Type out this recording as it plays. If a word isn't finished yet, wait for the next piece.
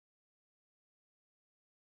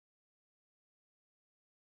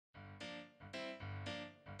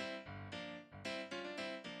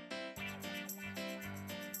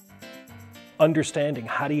understanding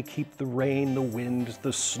how do you keep the rain, the wind,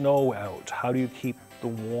 the snow out? How do you keep the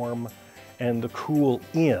warm and the cool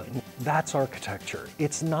in? That's architecture.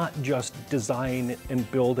 It's not just design and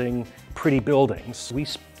building pretty buildings. We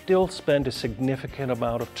still spend a significant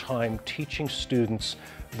amount of time teaching students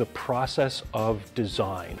the process of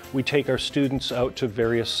design. We take our students out to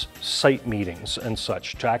various site meetings and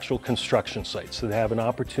such, to actual construction sites, so they have an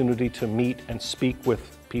opportunity to meet and speak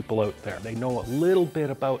with people out there. They know a little bit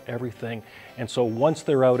about everything, and so once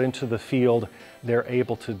they're out into the field, they're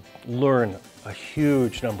able to learn a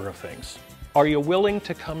huge number of things. Are you willing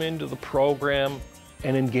to come into the program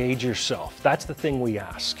and engage yourself? That's the thing we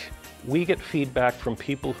ask. We get feedback from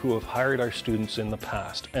people who have hired our students in the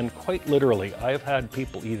past, and quite literally, I've had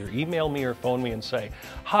people either email me or phone me and say,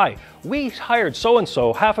 "Hi, we hired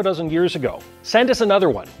so-and-so half a dozen years ago. Send us another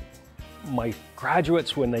one." My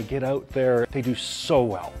graduates, when they get out there, they do so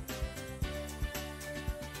well.